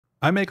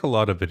I make a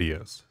lot of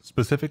videos,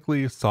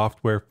 specifically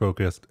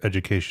software-focused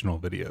educational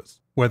videos.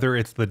 Whether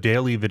it's the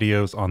daily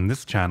videos on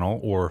this channel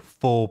or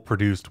full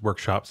produced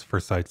workshops for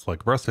sites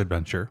like Rust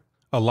Adventure,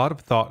 a lot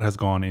of thought has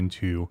gone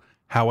into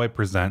how I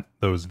present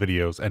those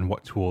videos and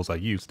what tools I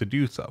use to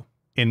do so.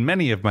 In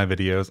many of my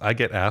videos, I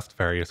get asked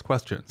various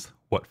questions.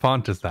 What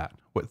font is that?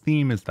 What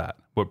theme is that?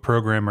 What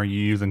program are you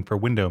using for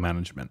window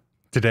management?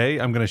 Today,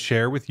 I'm going to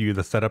share with you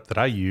the setup that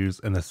I use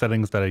and the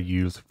settings that I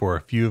use for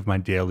a few of my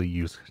daily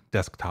use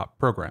desktop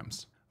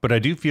programs. But I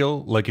do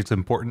feel like it's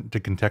important to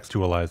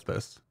contextualize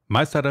this.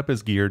 My setup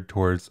is geared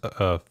towards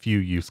a few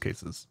use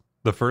cases.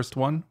 The first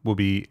one will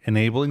be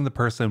enabling the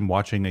person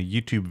watching a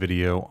YouTube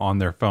video on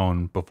their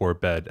phone before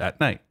bed at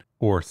night,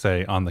 or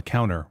say on the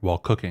counter while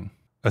cooking.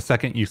 A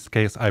second use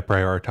case I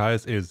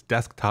prioritize is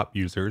desktop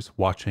users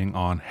watching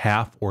on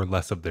half or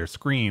less of their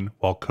screen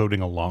while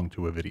coding along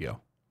to a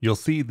video. You'll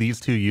see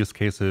these two use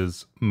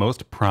cases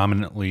most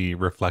prominently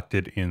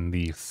reflected in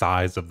the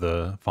size of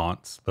the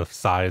fonts, the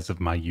size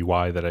of my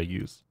UI that I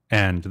use,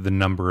 and the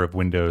number of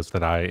windows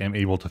that I am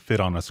able to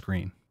fit on a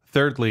screen.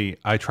 Thirdly,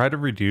 I try to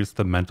reduce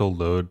the mental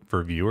load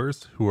for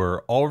viewers who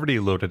are already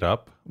loaded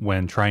up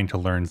when trying to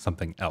learn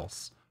something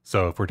else.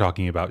 So if we're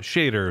talking about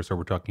shaders, or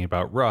we're talking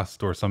about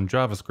Rust, or some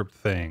JavaScript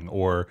thing,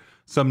 or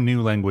some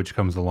new language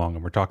comes along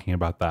and we're talking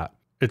about that,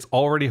 it's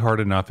already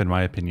hard enough, in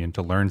my opinion,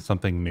 to learn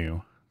something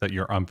new that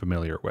you're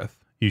unfamiliar with.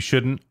 You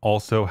shouldn't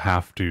also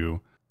have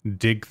to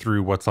dig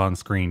through what's on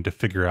screen to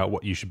figure out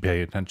what you should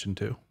pay attention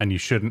to. And you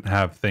shouldn't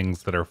have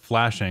things that are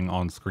flashing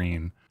on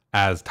screen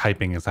as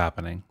typing is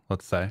happening,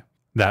 let's say,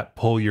 that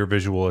pull your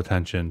visual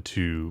attention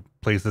to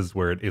places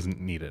where it isn't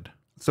needed.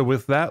 So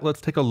with that,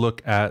 let's take a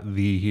look at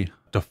the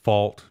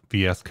default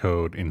VS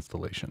Code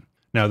installation.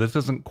 Now, this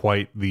isn't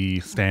quite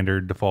the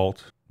standard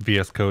default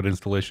VS Code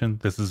installation.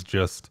 This is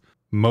just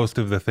most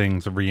of the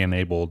things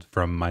re-enabled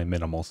from my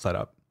minimal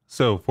setup.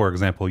 So, for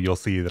example, you'll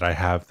see that I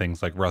have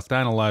things like Rust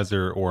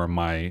Analyzer or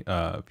my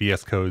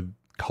VS Code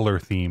color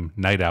theme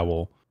Night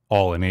Owl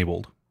all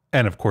enabled.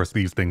 And of course,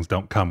 these things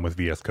don't come with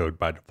VS Code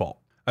by default.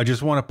 I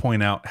just want to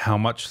point out how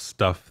much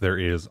stuff there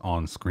is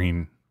on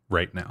screen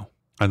right now.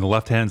 On the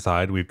left-hand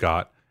side, we've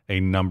got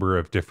a number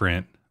of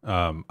different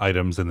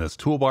items in this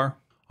toolbar.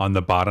 On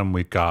the bottom,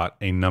 we've got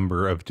a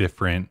number of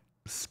different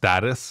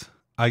status,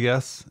 I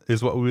guess,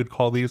 is what we would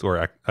call these,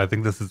 or I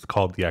think this is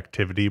called the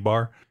activity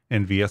bar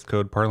in VS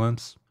Code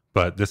parlance.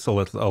 But this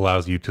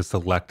allows you to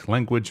select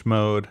language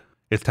mode.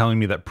 It's telling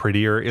me that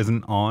prettier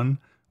isn't on,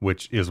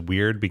 which is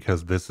weird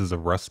because this is a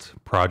Rust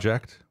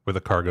project with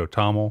a cargo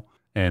toml,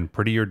 and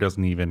prettier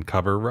doesn't even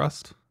cover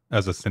Rust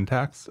as a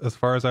syntax, as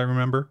far as I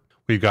remember.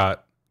 We've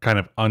got kind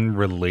of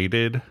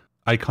unrelated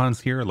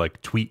icons here,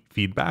 like tweet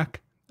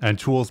feedback, and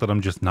tools that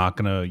I'm just not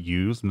going to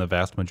use in the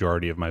vast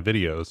majority of my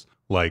videos,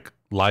 like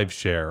live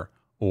share,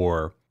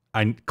 or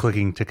I'm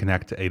clicking to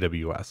connect to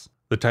AWS.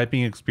 The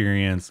typing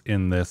experience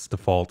in this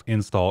default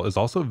install is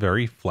also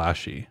very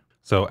flashy.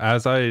 So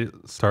as I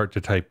start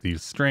to type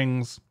these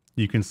strings,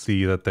 you can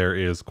see that there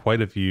is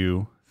quite a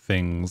few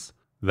things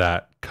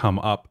that come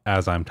up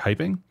as I'm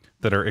typing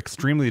that are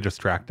extremely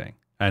distracting.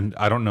 And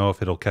I don't know if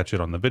it'll catch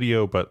it on the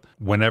video, but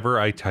whenever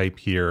I type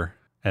here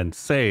and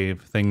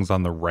save, things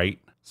on the right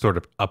sort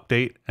of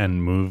update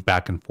and move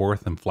back and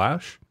forth and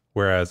flash.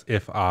 Whereas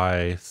if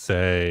I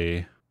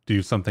say,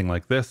 do something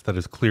like this that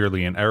is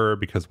clearly an error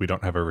because we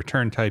don't have a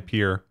return type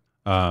here,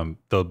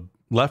 the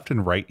left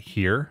and right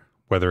here,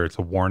 whether it's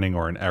a warning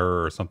or an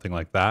error or something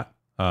like that,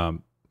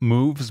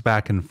 moves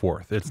back and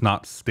forth. It's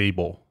not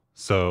stable.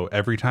 So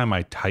every time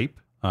I type,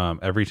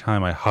 every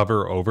time I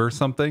hover over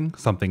something,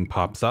 something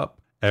pops up.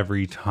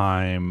 Every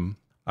time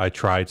I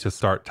try to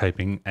start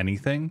typing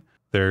anything,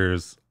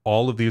 there's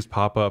all of these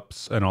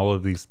pop-ups and all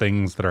of these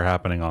things that are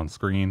happening on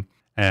screen.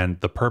 And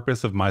the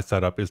purpose of my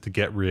setup is to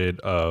get rid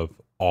of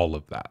all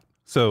of that.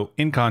 So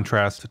in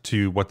contrast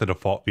to what the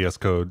default VS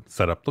Code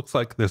setup looks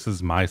like, this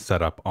is my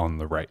setup on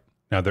the right.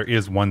 Now, there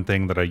is one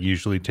thing that I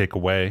usually take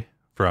away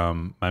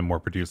from my more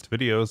produced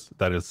videos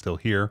that is still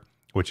here,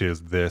 which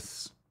is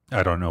this,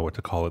 I don't know what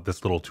to call it,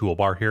 this little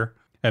toolbar here.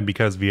 And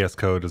because VS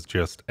Code is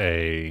just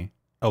a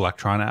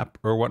Electron app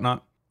or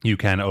whatnot, you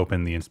can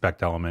open the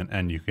inspect element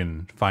and you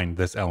can find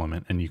this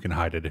element and you can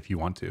hide it if you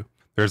want to.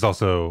 There's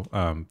also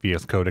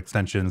VS Code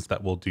extensions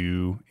that will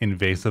do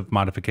invasive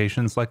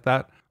modifications like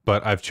that,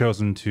 but I've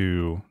chosen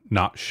to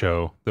not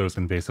show those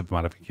invasive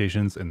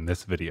modifications in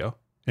this video,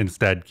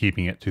 instead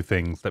keeping it to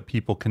things that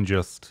people can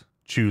just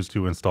choose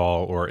to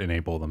install or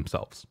enable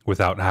themselves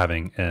without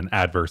having an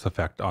adverse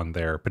effect on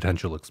their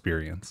potential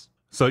experience.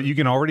 So you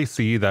can already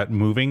see that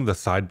moving the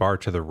sidebar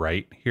to the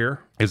right here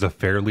is a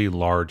fairly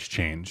large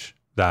change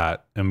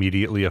that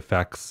immediately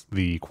affects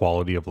the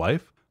quality of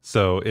life.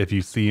 So if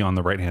you see on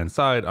the right-hand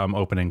side, I'm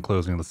opening and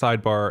closing the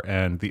sidebar,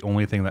 and the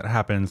only thing that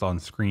happens on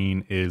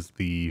screen is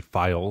the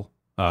file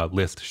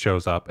list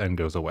shows up and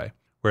goes away.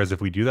 Whereas if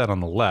we do that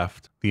on the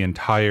left, the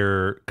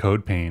entire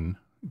code pane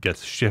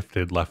gets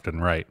shifted left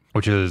and right,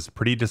 which is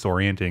pretty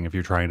disorienting if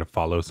you're trying to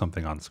follow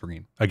something on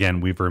screen.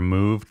 Again, we've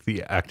removed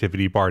the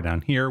activity bar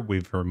down here.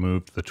 We've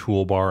removed the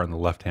toolbar on the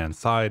left-hand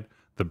side.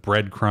 The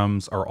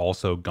breadcrumbs are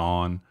also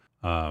gone.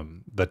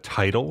 The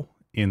title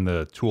in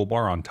the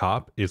toolbar on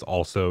top is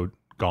also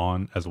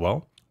gone as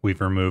well. We've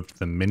removed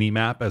the mini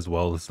map as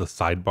well as the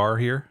sidebar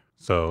here.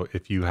 So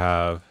if you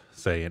have,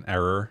 say, an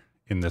error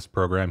in this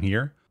program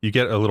here, you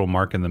get a little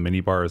mark in the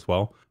mini bar as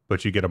well,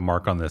 but you get a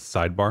mark on this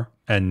sidebar,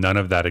 and none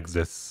of that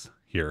exists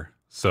here.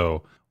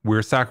 So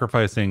we're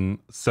sacrificing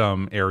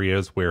some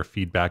areas where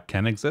feedback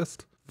can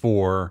exist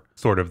for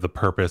sort of the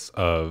purpose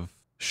of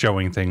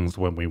showing things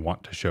when we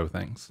want to show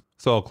things.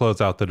 So I'll close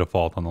out the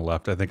default on the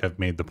left. I think I've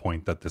made the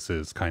point that this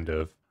is kind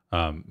of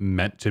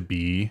meant to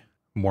be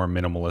more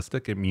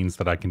minimalistic. It means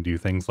that I can do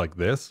things like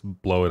this,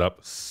 blow it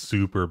up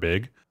super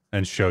big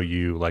and show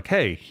you like,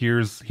 hey,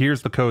 here's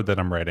the code that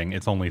I'm writing.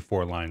 It's only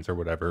 4 lines or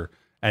whatever.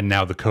 And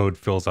now the code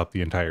fills up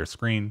the entire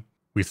screen.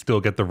 We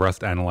still get the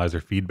Rust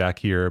analyzer feedback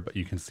here, but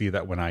you can see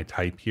that when I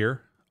type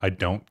here, I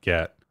don't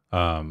get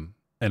an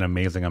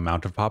amazing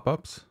amount of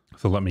pop-ups.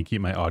 So let me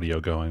keep my audio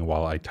going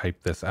while I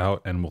type this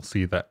out, and we'll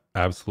see that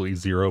absolutely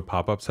 0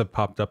 pop-ups have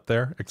popped up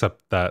there,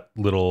 except that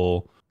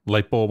little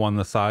light bulb on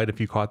the side, if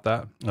you caught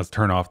that. Let's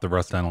turn off the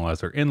Rust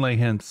analyzer inlay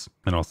hints,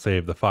 and I'll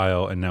save the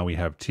file, and now we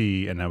have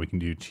T, and now we can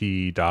do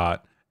T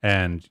dot,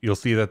 and you'll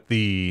see that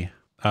the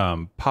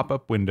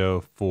pop-up window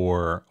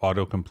for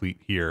autocomplete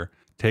here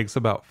takes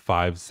about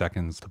 5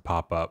 seconds to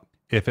pop up,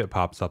 if it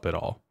pops up at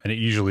all. And it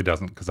usually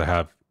doesn't because I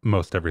have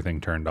most everything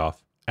turned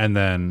off. And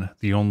then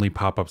the only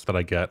pop-ups that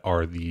I get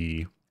are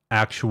the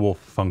actual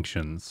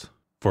functions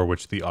for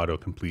which the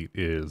autocomplete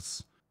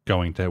is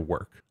going to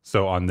work.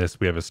 So on this,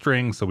 we have a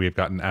string. So we've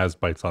gotten as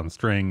bytes on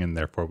string, and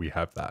therefore we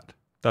have that.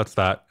 That's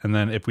that. And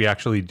then if we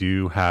actually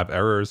do have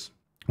errors,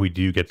 we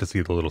do get to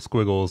see the little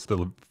squiggles.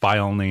 The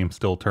file name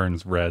still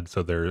turns red.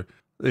 So there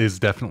is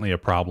definitely a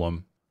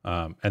problem.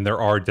 And there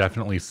are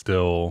definitely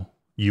still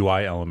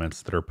UI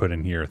elements that are put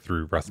in here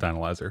through Rust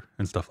Analyzer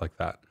and stuff like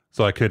that.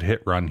 So I could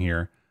hit run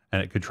here,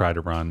 and it could try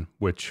to run,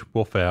 which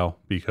will fail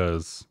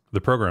because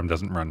the program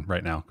doesn't run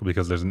right now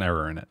because there's an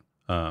error in it.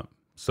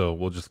 So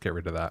we'll just get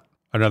rid of that.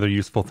 Another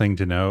useful thing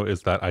to know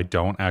is that I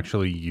don't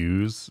actually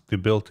use the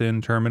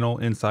built-in terminal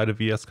inside of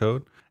VS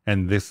Code.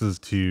 And this is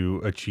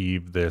to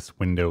achieve this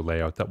window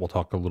layout that we'll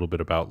talk a little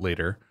bit about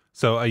later.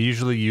 So I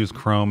usually use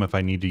Chrome if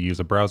I need to use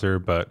a browser,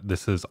 but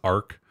this is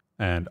Arc.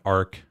 And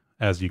Arc,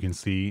 as you can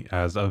see,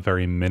 has a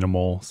very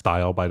minimal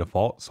style by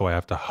default. So I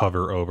have to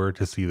hover over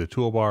to see the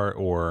toolbar,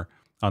 or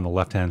on the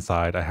left-hand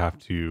side, I have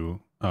to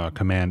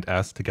Command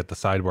S to get the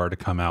sidebar to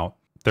come out.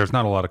 There's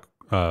not a lot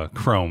of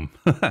Chrome,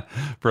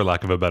 for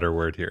lack of a better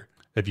word here.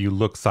 If you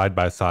look side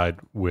by side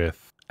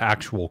with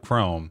actual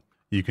Chrome,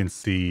 you can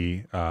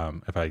see,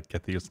 if I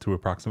get these to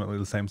approximately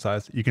the same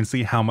size, you can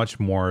see how much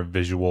more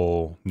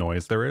visual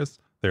noise there is.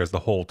 There's the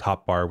whole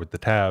top bar with the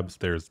tabs.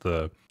 There's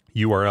the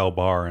URL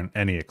bar and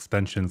any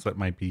extensions that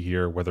might be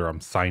here, whether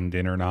I'm signed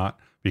in or not,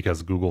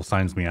 because Google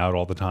signs me out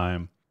all the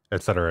time,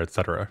 et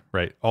cetera,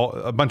 right?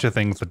 A bunch of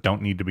things that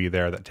don't need to be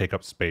there, that take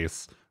up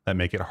space, that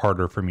make it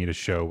harder for me to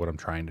show what I'm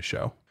trying to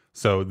show.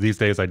 So these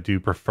days I do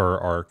prefer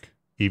Arc,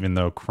 even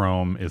though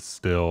Chrome is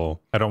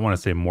still, I don't want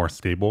to say more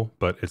stable,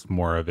 but it's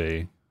more of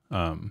a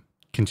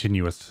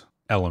continuous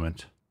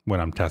element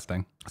when I'm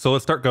testing. So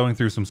let's start going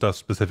through some stuff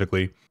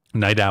specifically.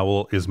 Night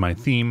Owl is my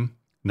theme.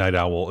 Night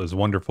Owl is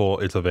wonderful.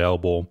 It's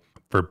available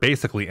for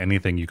basically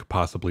anything you could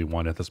possibly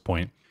want at this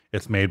point.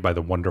 It's made by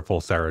the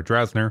wonderful Sarah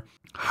Drasner.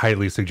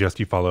 Highly suggest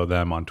you follow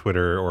them on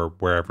Twitter or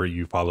wherever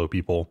you follow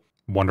people.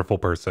 Wonderful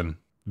person,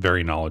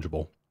 very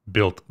knowledgeable,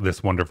 built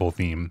this wonderful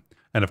theme.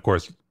 And of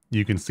course,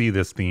 you can see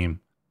this theme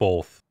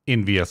both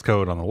in VS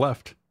Code on the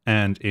left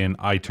and in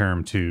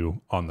iTerm 2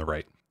 on the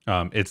right.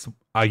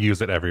 I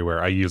use it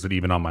everywhere. I use it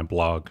even on my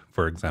blog,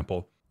 for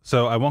example.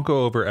 So I won't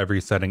go over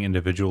every setting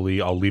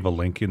individually. I'll leave a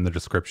link in the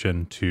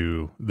description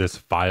to this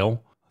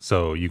file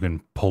so you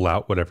can pull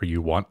out whatever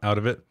you want out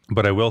of it.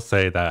 But I will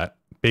say that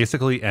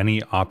basically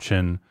any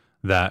option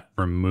that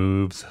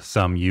removes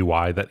some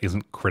UI that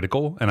isn't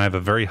critical, and I have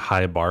a very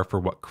high bar for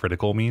what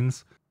critical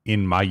means.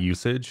 In my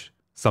usage,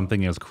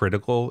 something is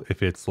critical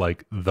if it's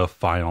like the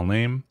file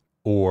name,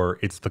 or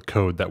it's the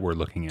code that we're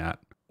looking at,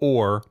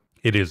 or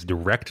it is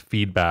direct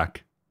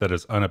feedback that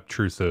is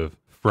unobtrusive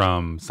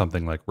from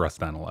something like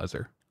Rust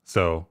Analyzer.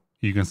 So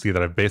you can see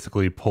that I've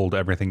basically pulled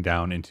everything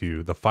down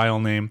into the file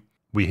name.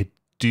 We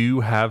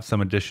do have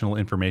some additional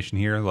information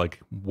here,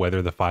 like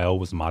whether the file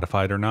was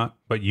modified or not.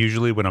 But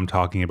usually when I'm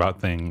talking about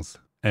things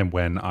and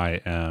when I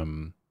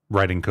am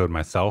writing code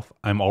myself,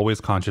 I'm always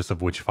conscious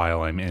of which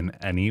file I'm in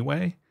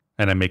anyway.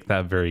 And I make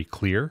that very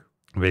clear.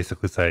 I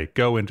basically say,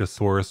 go into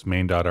source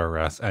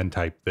main.rs and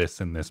type this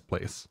in this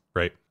place,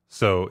 right?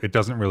 So it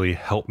doesn't really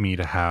help me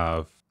to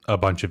have a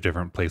bunch of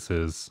different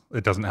places.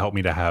 It doesn't help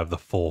me to have the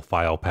full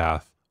file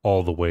path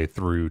all the way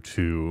through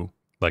to,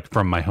 like,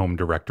 from my home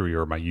directory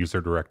or my user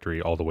directory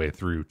all the way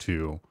through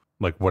to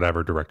like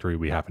whatever directory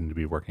we happen to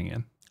be working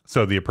in.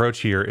 So the approach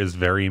here is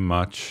very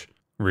much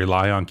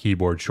rely on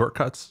keyboard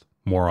shortcuts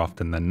more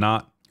often than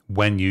not.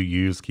 When you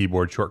use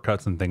keyboard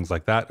shortcuts and things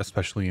like that,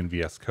 especially in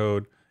VS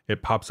Code,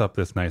 it pops up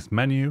this nice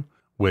menu,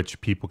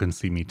 which people can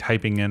see me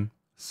typing in.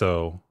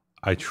 So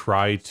I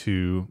try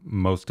to,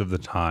 most of the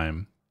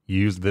time,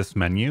 use this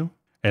menu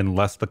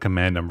unless the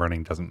command I'm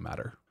running doesn't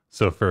matter.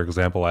 So for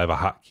example, I have a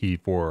hotkey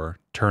for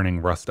turning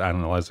Rust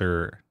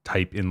Analyzer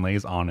type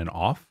inlays on and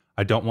off.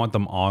 I don't want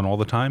them on all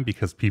the time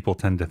because people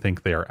tend to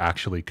think they are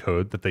actually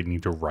code that they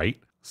need to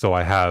write. So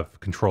I have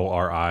Control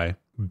RI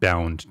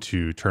bound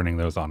to turning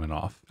those on and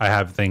off. I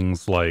have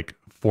things like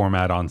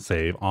format on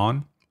save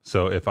on.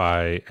 So if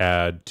I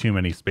add too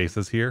many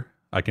spaces here,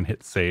 I can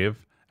hit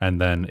save and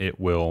then it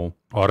will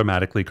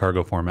automatically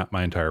cargo format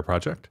my entire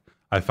project.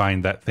 I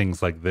find that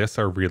things like this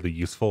are really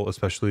useful,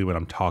 especially when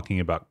I'm talking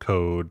about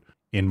code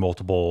in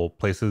multiple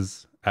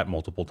places at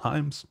multiple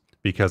times,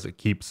 because it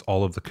keeps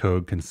all of the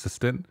code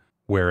consistent.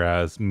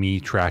 Whereas me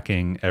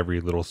tracking every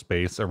little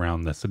space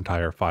around this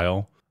entire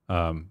file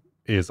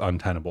is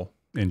untenable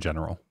in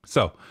general.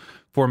 So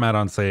format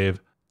on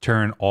save,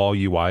 turn all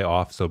UI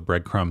off. So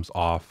breadcrumbs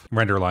off,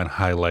 render line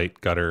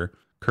highlight, gutter,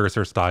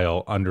 cursor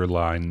style,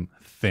 underline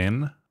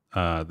thin.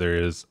 There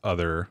is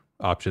other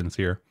options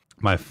here.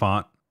 My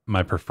font,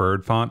 my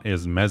preferred font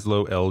is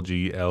Meslo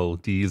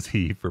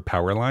LGLDZ for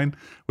Powerline,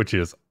 which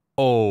is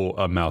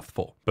a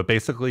mouthful. But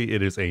basically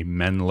it is a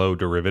Menlo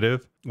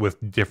derivative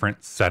with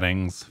different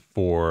settings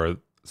for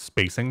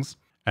spacings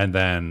and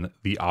then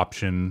the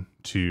option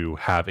to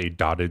have a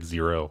dotted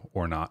 0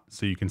 or not.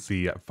 So you can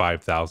see at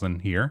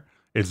 5,000 here,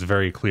 it's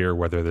very clear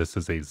whether this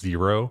is a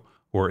 0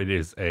 or it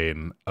is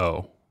an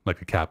O,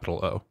 like a capital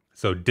O.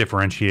 So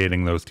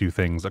differentiating those two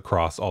things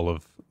across all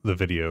of the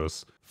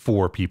videos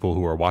for people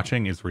who are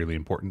watching is really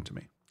important to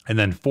me. And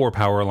then for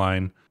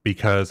Powerline,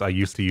 because I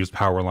used to use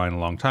Powerline a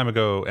long time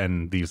ago,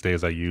 and these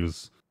days I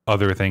use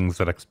other things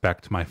that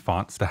expect my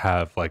fonts to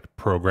have like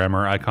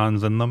programmer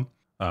icons in them.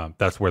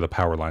 That's where the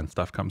Powerline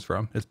stuff comes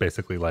from. It's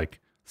basically like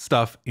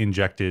stuff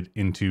injected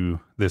into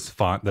this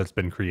font that's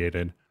been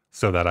created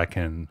so that I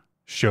can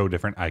show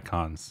different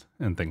icons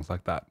and things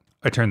like that.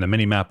 I turn the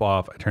minimap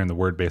off. I turn the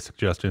word-based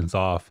suggestions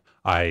off.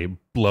 I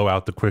blow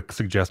out the quick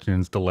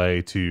suggestions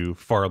delay to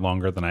far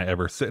longer than I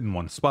ever sit in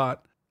one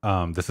spot.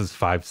 This is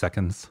 5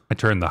 seconds. I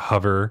turn the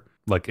hover,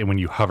 like when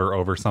you hover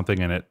over something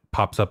and it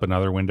pops up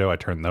another window, I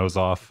turn those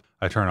off.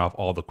 I turn off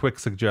all the quick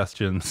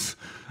suggestions.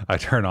 I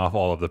turn off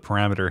all of the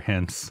parameter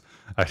hints.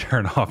 I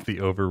turn off the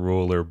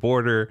overruler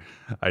border.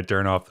 I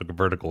turn off the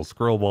vertical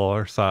scroll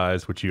bar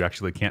size, which you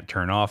actually can't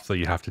turn off, so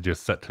you have to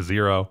just set to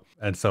 0,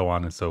 and so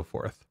on and so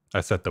forth.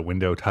 I set the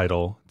window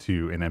title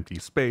to an empty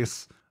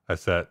space. I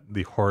set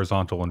the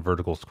horizontal and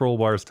vertical scroll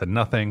bars to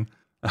nothing.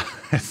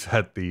 I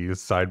set the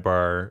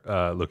sidebar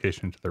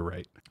location to the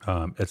right,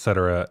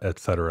 etc.,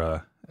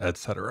 etc.,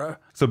 etc.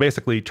 So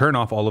basically, turn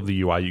off all of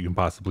the UI you can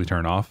possibly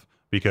turn off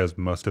because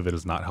most of it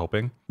is not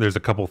helping. There's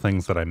a couple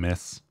things that I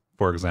miss.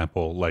 For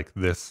example, like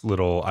this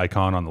little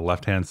icon on the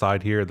left-hand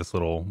side here, this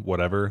little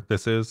whatever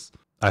this is.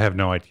 I have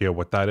no idea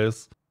what that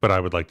is, but I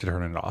would like to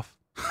turn it off.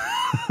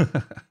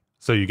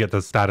 So you get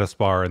the status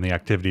bar and the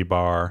activity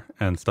bar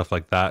and stuff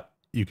like that.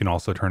 You can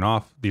also turn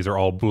off. These are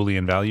all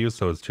Boolean values,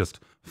 so it's just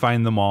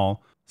find them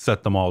all,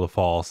 set them all to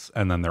false,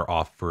 and then they're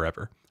off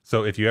forever.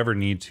 So if you ever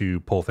need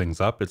to pull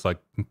things up, it's like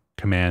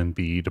Command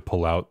B to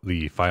pull out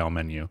the file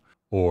menu.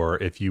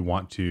 Or if you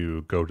want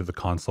to go to the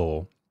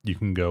console, you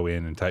can go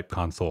in and type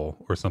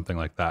console or something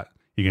like that.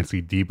 You can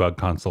see debug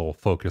console,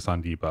 focus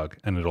on debug,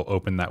 and it'll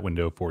open that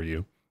window for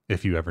you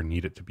if you ever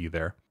need it to be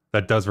there.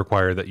 That does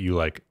require that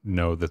you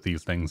know that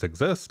these things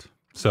exist.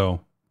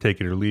 So take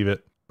it or leave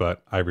it,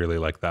 but I really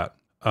like that.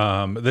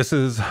 This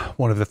is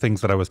one of the things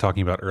that I was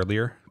talking about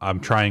earlier. I'm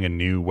trying a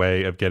new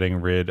way of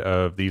getting rid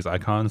of these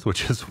icons,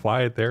 which is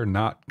why they're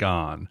not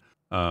gone.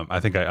 I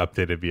think I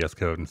updated VS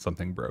Code and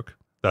something broke.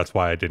 That's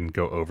why I didn't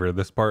go over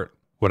this part.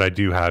 What I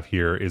do have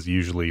here is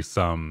usually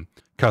some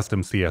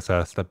custom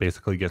CSS that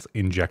basically gets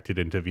injected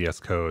into VS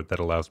Code that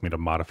allows me to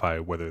modify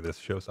whether this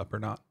shows up or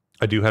not.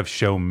 I do have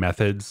show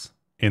methods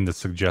in the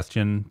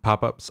suggestion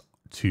pop-ups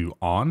to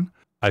on.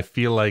 I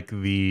feel like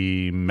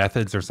the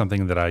methods are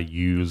something that I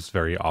use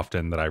very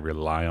often, that I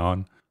rely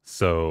on.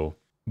 So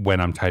when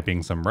I'm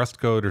typing some Rust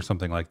code or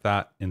something like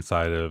that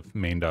inside of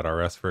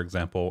main.rs, for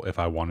example, if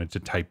I wanted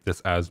to type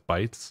this as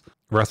bytes,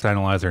 Rust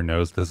Analyzer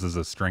knows this is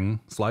a string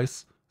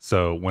slice.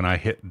 So when I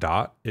hit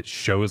dot, it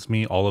shows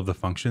me all of the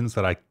functions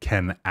that I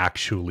can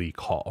actually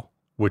call,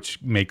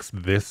 which makes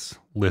this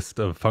list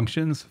of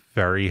functions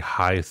very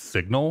high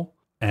signal.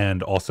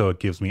 And also it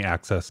gives me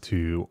access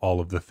to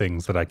all of the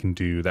things that I can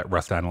do that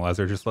Rust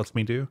Analyzer just lets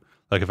me do.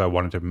 Like if I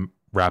wanted to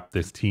wrap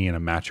this T in a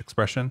match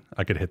expression,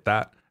 I could hit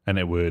that and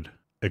it would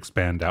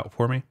expand out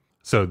for me.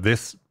 So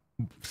this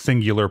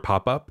singular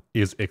pop-up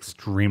is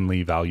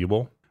extremely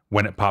valuable.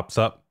 When it pops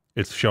up,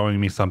 it's showing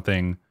me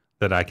something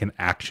that I can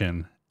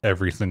action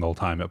every single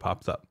time it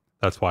pops up.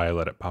 That's why I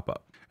let it pop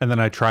up. And then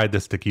I tried the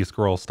sticky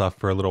scroll stuff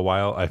for a little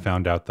while. I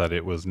found out that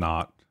it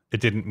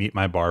didn't meet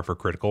my bar for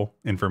critical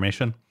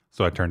information.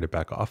 So I turned it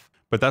back off.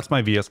 But that's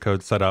my VS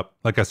Code setup.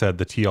 Like I said,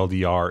 the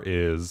TLDR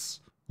is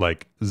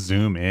like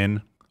zoom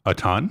in a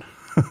ton,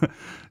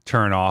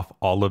 turn off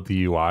all of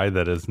the UI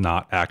that is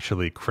not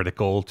actually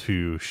critical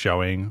to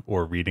showing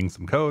or reading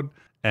some code,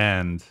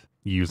 and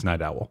use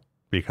Night Owl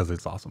because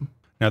it's awesome.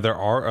 Now, there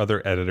are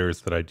other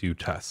editors that I do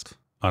test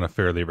on a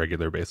fairly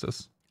regular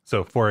basis.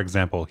 So for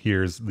example,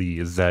 here's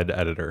the Z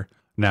editor.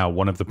 Now,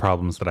 one of the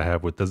problems that I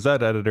have with the Z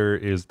editor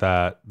is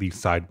that the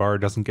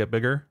sidebar doesn't get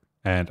bigger,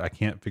 and I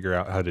can't figure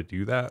out how to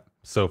do that.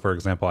 So for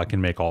example, I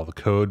can make all the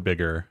code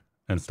bigger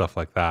and stuff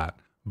like that,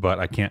 but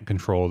I can't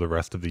control the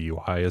rest of the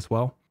UI as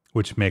well,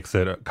 which makes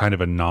it kind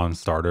of a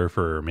non-starter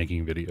for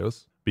making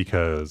videos,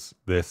 because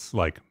this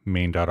like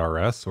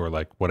main.rs or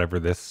like whatever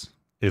this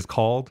is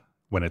called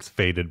when it's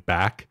faded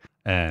back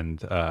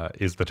and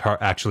is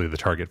actually the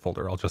target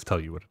folder. I'll just tell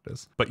you what it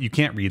is. But you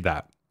can't read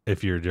that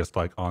if you're just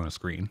like on a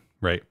screen,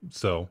 right?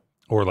 So,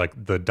 or like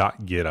the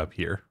 .git up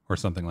here or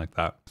something like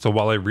that. So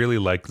while I really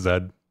like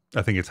Z,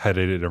 I think it's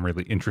headed in a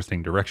really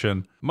interesting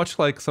direction, much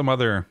like some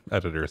other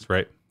editors,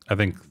 right? I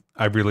think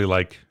I really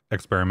like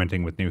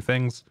experimenting with new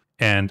things.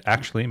 And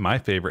actually, my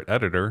favorite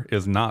editor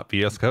is not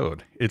VS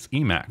Code, it's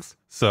Emacs.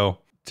 So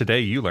today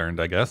you learned,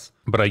 I guess,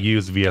 but I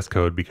use VS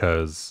Code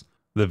because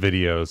the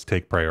videos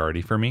take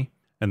priority for me,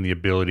 and the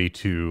ability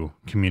to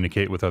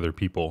communicate with other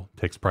people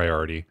takes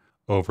priority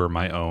over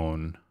my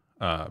own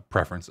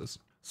preferences.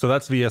 So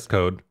that's VS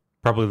Code.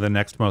 Probably the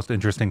next most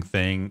interesting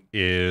thing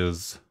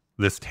is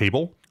this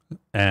table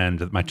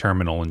and my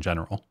terminal in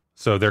general.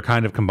 So they're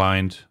kind of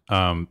combined.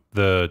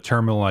 The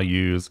terminal I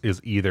use is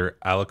either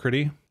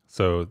Alacrity.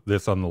 So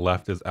this on the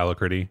left is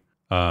Alacrity,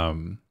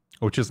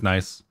 which is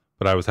nice,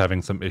 but I was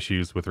having some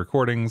issues with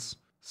recordings.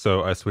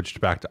 So I switched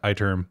back to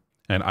iTerm,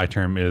 and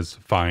iTerm is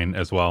fine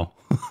as well.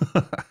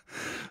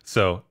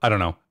 So I don't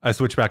know. I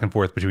switch back and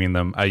forth between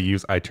them. I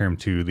use iTerm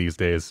 2 these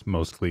days,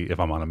 mostly if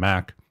I'm on a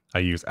Mac. I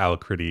use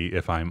Alacrity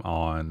if I'm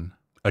on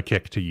a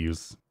kick to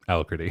use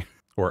Alacrity,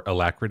 or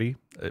Alacrity.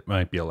 It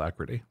might be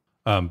Alacrity.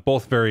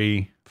 Both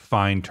very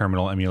fine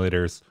terminal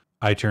emulators.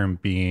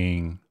 iTerm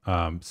being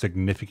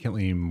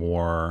significantly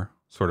more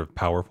sort of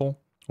powerful,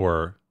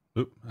 or,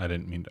 I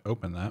didn't mean to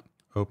open that.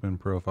 Open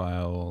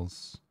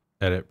profiles,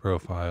 edit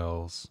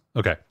profiles.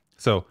 Okay,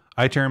 so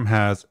iTerm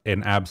has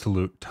an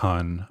absolute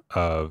ton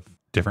of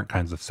different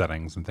kinds of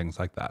settings and things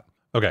like that.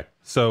 Okay,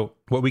 so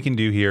what we can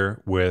do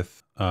here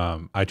with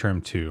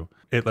iTerm 2,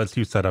 it lets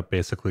you set up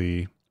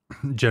basically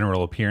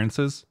general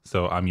appearances.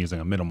 So I'm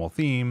using a minimal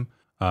theme,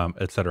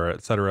 et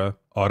cetera,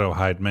 auto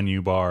hide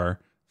menu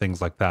bar,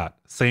 things like that.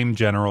 Same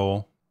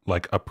general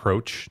like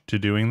approach to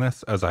doing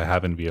this as I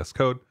have in VS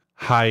Code.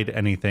 Hide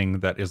anything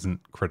that isn't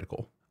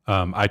critical.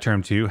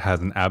 iTerm 2 has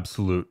an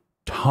absolute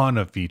ton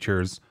of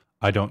features.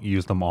 I don't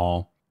use them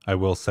all. I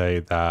will say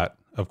that,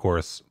 of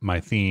course, my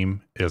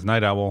theme is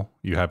Night Owl.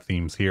 You have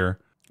themes here.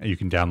 You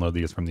can download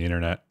these from the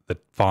internet. The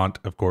font,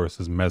 of course,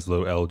 is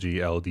Meslo LG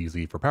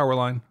LDZ for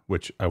Powerline,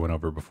 which I went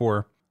over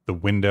before. The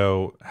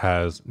window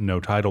has no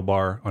title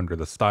bar under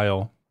the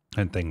style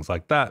and things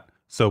like that.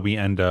 So we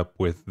end up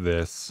with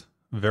this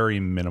very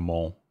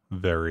minimal,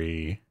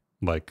 very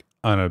like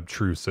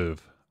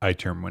unobtrusive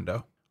iTerm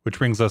window, which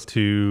brings us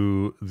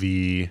to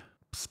the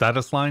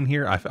status line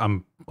here.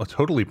 I'm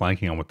totally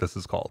blanking on what this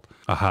is called.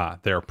 Aha,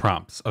 there are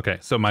prompts. Okay,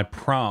 so my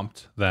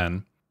prompt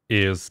then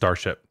is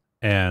Starship.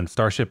 And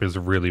Starship is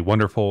really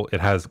wonderful.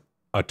 It has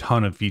a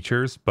ton of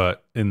features,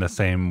 but in the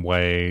same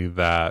way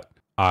that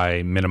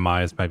I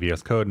minimize my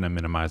VS Code and I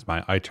minimize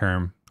my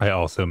iTerm, I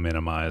also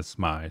minimize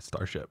my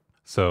Starship.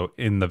 So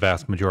in the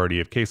vast majority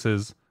of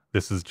cases,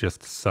 this is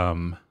just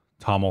some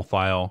TOML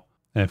file.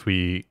 And if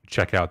we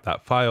check out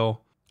that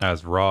file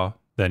as raw,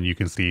 then you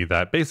can see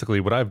that basically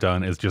what I've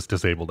done is just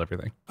disabled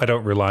everything. I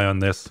don't rely on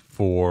this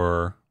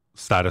for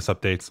status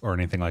updates or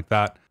anything like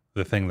that.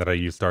 The thing that I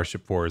use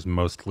Starship for is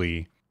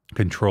mostly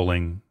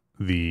controlling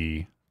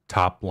the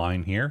top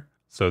line here.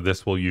 So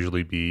this will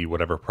usually be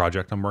whatever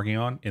project I'm working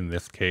on. In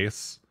this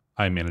case,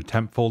 I'm in a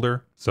temp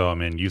folder. So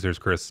I'm in users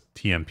Chris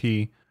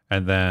TMP,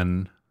 and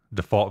then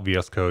default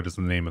VS Code is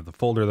the name of the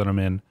folder that I'm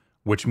in,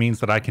 which means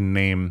that I can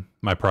name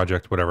my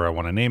project whatever I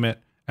want to name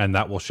it, and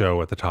that will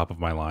show at the top of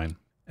my line.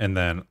 And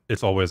then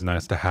it's always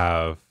nice to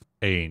have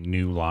a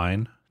new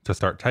line to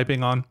start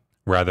typing on,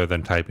 rather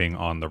than typing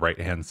on the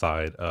right-hand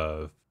side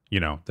of,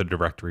 you know, the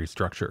directory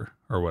structure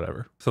or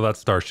whatever. So that's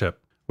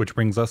Starship, which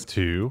brings us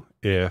to,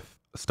 if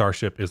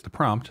Starship is the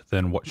prompt,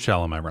 then what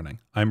shell am I running?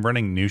 I'm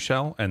running new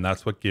shell, and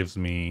that's what gives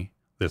me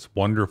this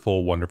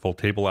wonderful, wonderful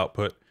table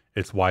output.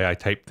 It's why I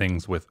type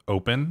things with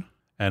open,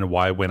 and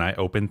why when I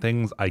open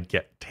things, I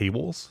get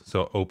tables.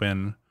 So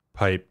open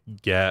pipe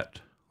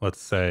get,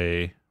 let's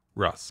say,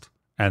 Rust.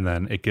 And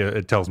then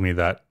it tells me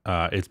that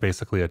it's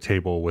basically a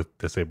table with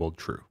disabled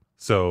true.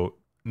 So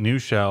new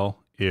shell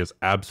is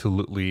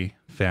absolutely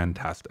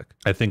fantastic.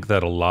 I think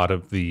that a lot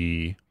of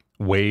the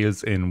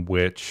ways in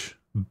which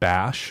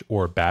bash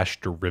or bash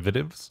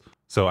derivatives,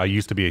 so I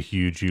used to be a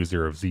huge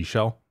user of Z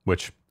shell,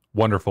 which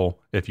wonderful.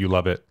 If you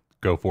love it,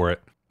 go for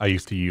it. I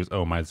used to use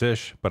oh my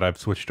zish, but I've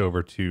switched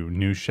over to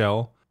new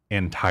shell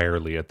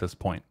entirely at this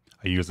point.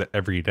 I use it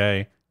every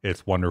day.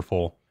 It's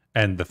wonderful.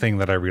 And the thing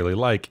that I really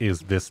like is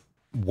this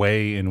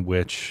way in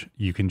which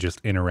you can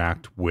just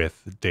interact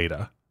with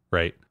data,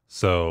 right?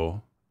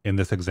 So in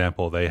this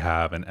example, they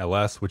have an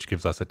ls, which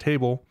gives us a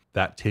table.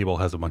 That table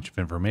has a bunch of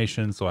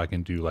information, so I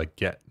can do like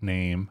get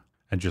name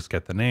and just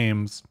get the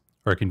names,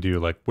 or I can do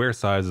like where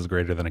size is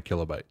greater than a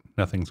kilobyte.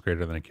 Nothing's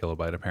greater than a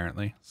kilobyte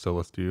apparently. So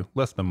let's do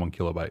less than 1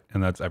 kilobyte,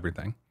 and that's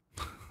everything.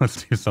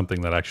 Let's do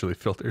something that actually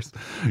filters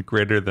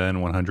greater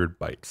than 100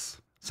 bytes.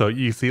 So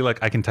you see, like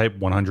I can type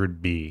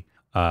 100B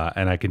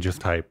and I can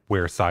just type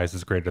where size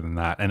is greater than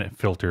that, and it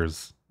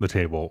filters the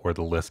table or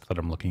the list that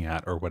I'm looking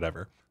at or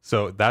whatever.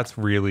 So that's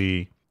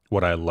really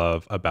what I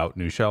love about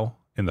New Shell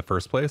in the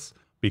first place,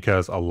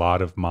 because a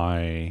lot of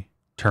my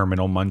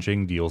terminal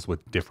munging deals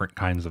with different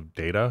kinds of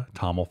data,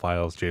 TOML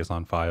files,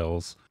 JSON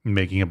files,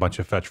 making a bunch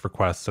of fetch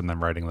requests and then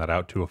writing that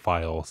out to a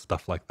file,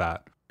 stuff like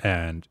that.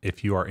 And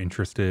if you are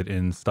interested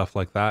in stuff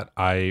like that,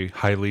 I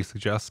highly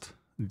suggest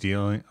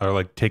dealing or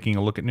like taking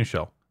a look at New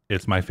Shell.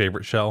 It's my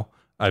favorite shell.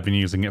 I've been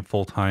using it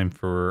full time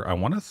for, I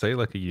want to say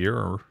like a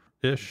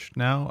year-ish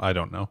now. I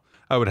don't know.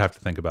 I would have to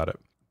think about it.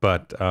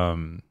 But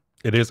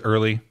it is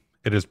early.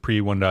 It is pre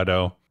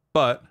 1.0,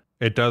 but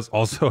it does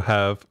also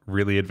have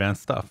really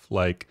advanced stuff.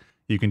 Like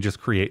you can just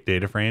create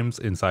data frames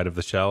inside of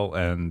the shell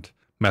and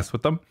mess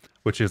with them,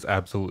 which is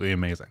absolutely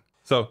amazing.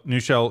 So New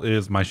Shell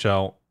is my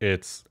shell.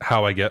 It's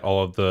how I get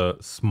all of the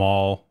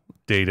small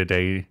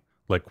day-to-day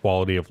like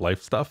quality of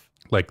life stuff,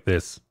 like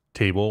this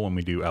table when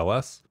we do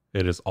LS.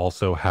 It is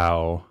also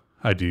how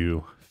I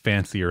do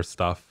fancier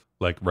stuff,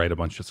 like write a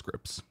bunch of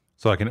scripts.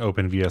 So I can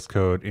open VS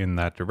Code in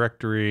that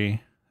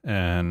directory,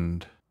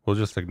 and we'll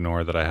just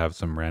ignore that I have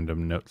some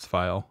random notes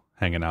file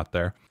hanging out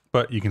there.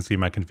 But you can see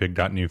my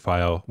config.new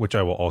file, which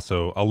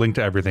I'll link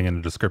to everything in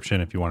the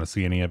description if you want to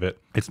see any of it.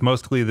 It's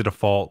mostly the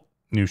default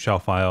New Shell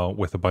file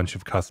with a bunch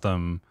of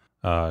custom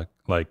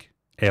like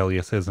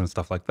aliases and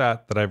stuff like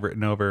that I've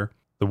written over.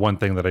 The one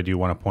thing that I do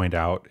want to point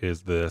out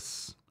is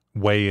this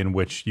way in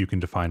which you can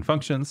define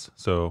functions.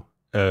 So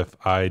if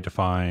I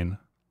define,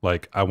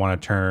 like I want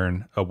to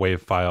turn a WAV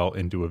file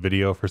into a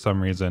video for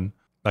some reason,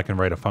 I can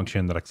write a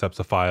function that accepts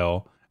a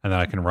file, and then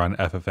I can run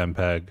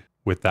ffmpeg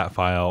with that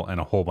file and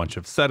a whole bunch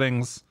of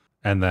settings.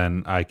 And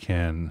then I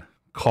can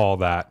call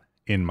that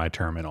in my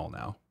terminal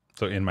now.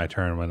 So in my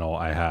terminal,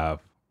 I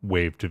have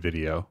wave to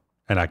video,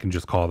 and I can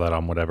just call that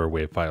on whatever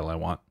WAV file I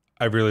want.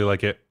 I really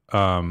like it.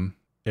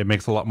 It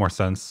makes a lot more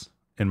sense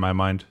in my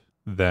mind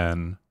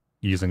than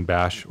using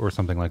bash or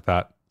something like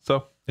that.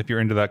 So if you're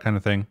into that kind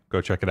of thing,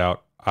 go check it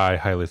out. I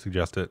highly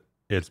suggest it.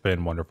 It's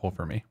been wonderful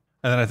for me.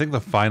 And then I think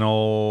the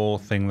final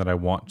thing that I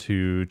want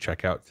to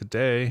check out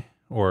today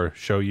or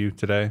show you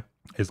today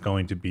is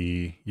going to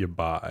be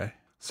Yabai.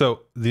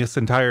 So this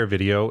entire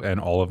video and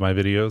all of my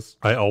videos,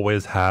 I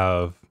always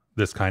have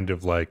this kind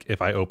of like,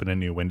 if I open a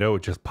new window,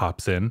 it just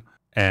pops in.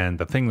 And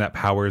the thing that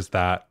powers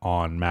that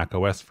on Mac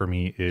OS for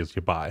me is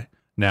Yabai.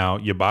 Now,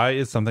 Yabai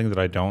is something that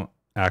I don't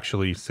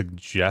actually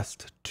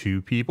suggest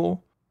to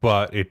people,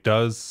 but it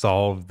does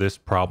solve this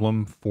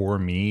problem for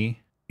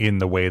me in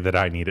the way that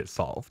I need it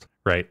solved,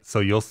 right? So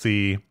you'll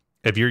see,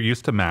 if you're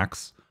used to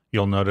Macs,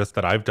 you'll notice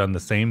that I've done the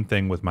same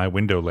thing with my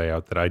window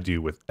layout that I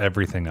do with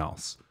everything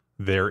else.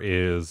 There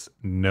is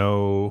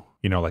no,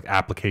 like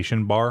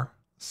application bar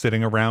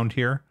sitting around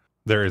here.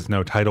 There is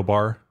no title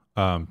bar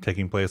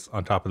taking place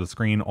on top of the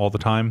screen all the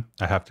time.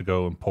 I have to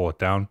go and pull it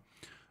down.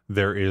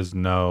 There is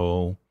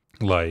no,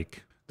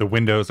 like, the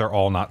windows are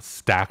all not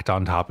stacked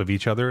on top of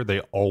each other.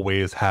 They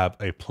always have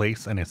a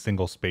place and a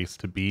single space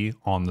to be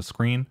on the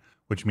screen,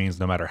 which means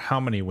no matter how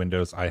many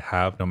windows I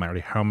have, no matter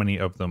how many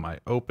of them I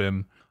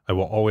open, I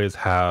will always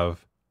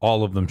have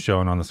all of them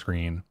shown on the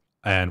screen.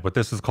 And what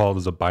this is called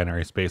is a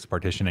binary space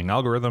partitioning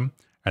algorithm.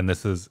 And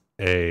this is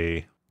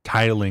a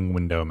tiling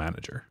window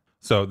manager.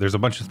 So there's a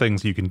bunch of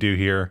things you can do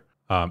here.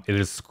 It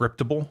is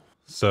scriptable.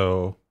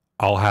 So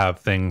I'll have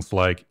things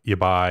like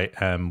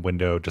Yabai, M,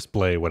 window,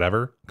 display,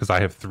 whatever, because I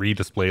have 3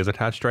 displays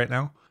attached right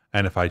now.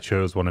 And if I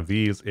chose one of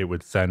these, it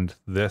would send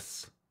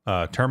this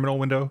terminal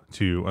window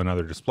to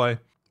another display,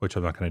 which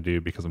I'm not going to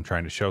do because I'm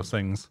trying to show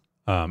things.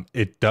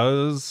 It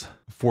does,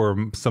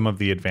 for some of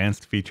the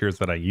advanced features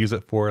that I use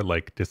it for,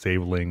 like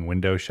disabling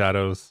window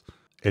shadows,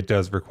 it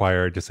does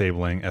require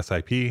disabling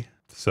SIP.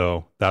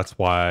 So that's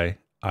why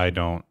I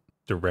don't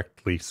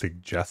directly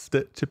suggest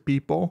it to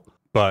people,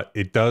 but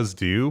it does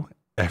do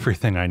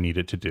everything I need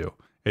it to do.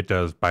 It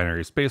does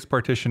binary space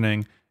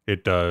partitioning.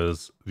 It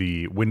does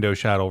the window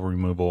shadow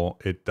removal.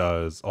 It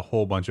does a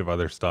whole bunch of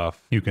other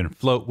stuff. You can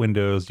float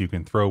windows. You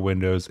can throw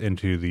windows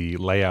into the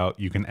layout.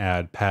 You can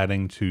add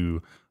padding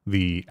to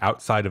the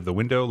outside of the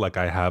window like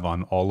I have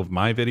on all of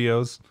my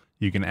videos.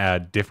 You can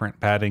add different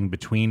padding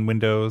between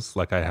windows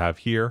like I have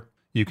here.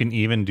 You can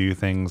even do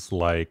things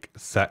like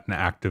set an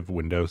active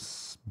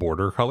Windows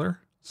border color.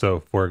 So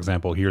for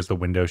example, here's the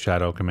window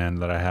shadow command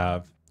that I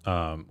have,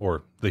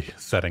 or the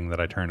setting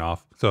that I turn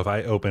off. So if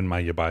I open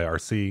my Yabai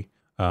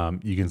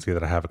RC, you can see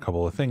that I have a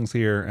couple of things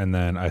here, and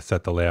then I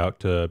set the layout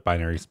to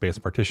binary space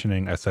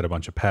partitioning. I set a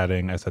bunch of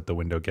padding, I set the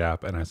window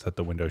gap, and I set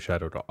the window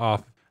shadow to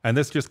off. And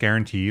this just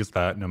guarantees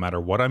that no matter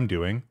what I'm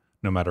doing,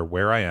 no matter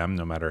where I am,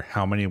 no matter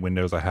how many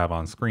windows I have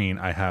on screen,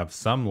 I have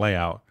some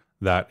layout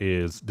that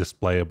is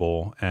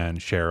displayable and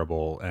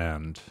shareable,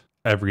 and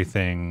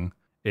everything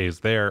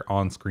is there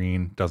on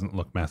screen, doesn't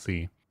look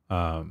messy,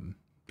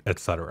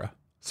 etc.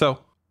 So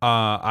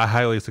I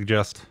highly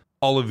suggest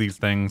all of these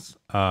things.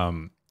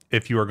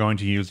 If you are going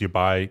to use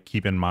Yabai,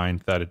 keep in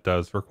mind that it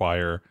does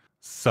require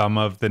some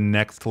of the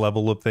next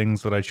level of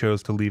things that I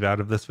chose to leave out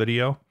of this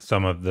video,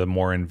 some of the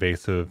more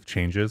invasive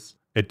changes.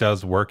 It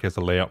does work as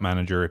a layout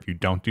manager if you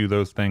don't do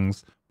those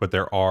things, but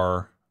there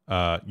are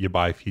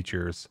Yabai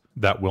features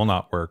that will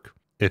not work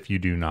if you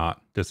do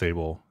not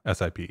disable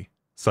SIP,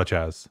 such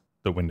as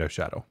the window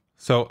shadow.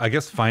 So I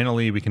guess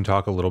finally we can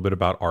talk a little bit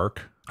about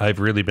Arc. I've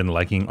really been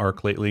liking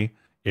Arc lately.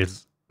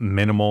 It's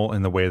minimal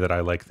in the way that I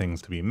like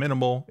things to be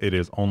minimal. It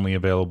is only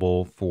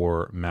available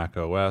for Mac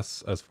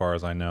OS as far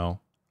as I know.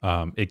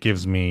 It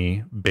gives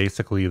me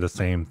basically the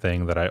same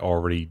thing that I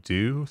already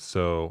do.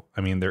 So,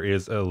 I mean, there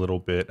is a little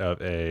bit of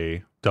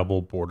a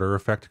double border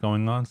effect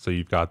going on. So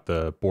you've got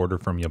the border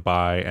from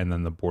Yabai and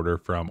then the border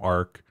from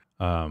Arc,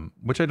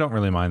 which I don't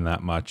really mind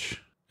that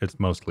much. It's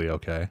mostly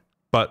okay.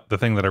 But the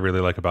thing that I really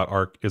like about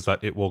Arc is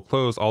that it will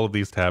close all of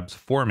these tabs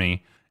for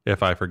me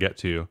if I forget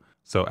to.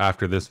 So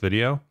after this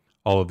video,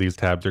 all of these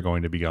tabs are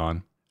going to be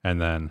gone. And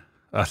then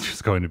that's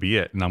just going to be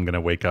it. And I'm going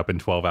to wake up in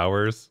 12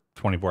 hours,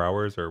 24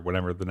 hours, or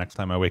whatever the next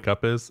time I wake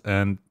up is.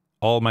 And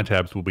all my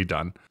tabs will be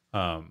done.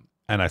 And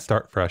I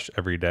start fresh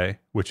every day,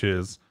 which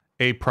is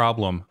a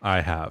problem I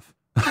have.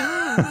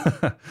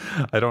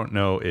 I don't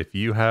know if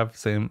you have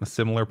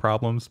similar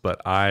problems,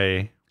 but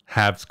I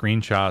have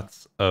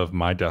screenshots of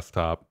my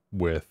desktop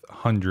with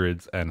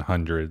hundreds and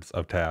hundreds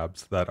of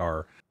tabs that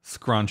are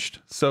scrunched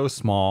so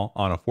small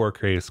on a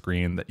 4K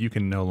screen that you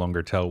can no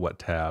longer tell what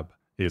tab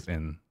is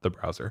in the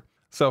browser.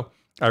 So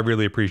I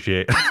really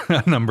appreciate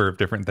a number of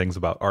different things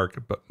about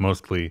Arc, but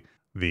mostly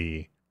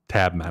the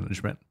tab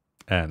management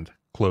and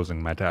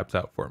closing my tabs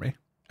out for me.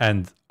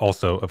 And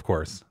also, of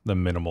course, the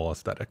minimal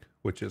aesthetic,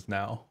 which is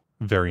now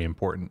very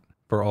important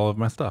for all of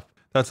my stuff.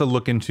 That's a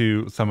look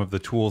into some of the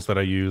tools that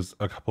I use,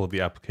 a couple of the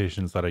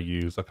applications that I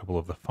use, a couple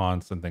of the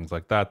fonts and things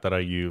like that that I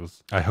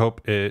use. I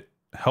hope it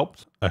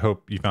helped. I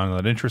hope you found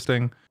that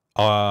interesting.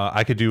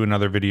 I could do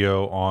another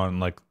video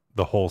on like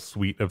the whole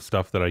suite of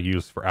stuff that I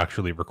use for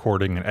actually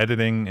recording and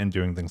editing and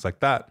doing things like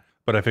that.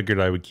 But I figured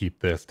I would keep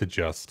this to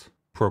just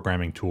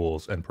programming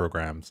tools and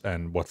programs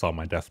and what's on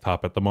my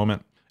desktop at the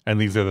moment. And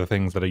these are the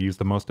things that I use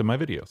the most in my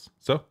videos.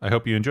 So I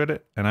hope you enjoyed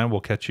it, and I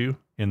will catch you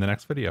in the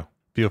next video.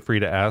 Feel free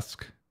to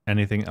ask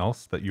anything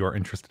else that you are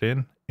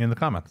interested in the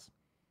comments.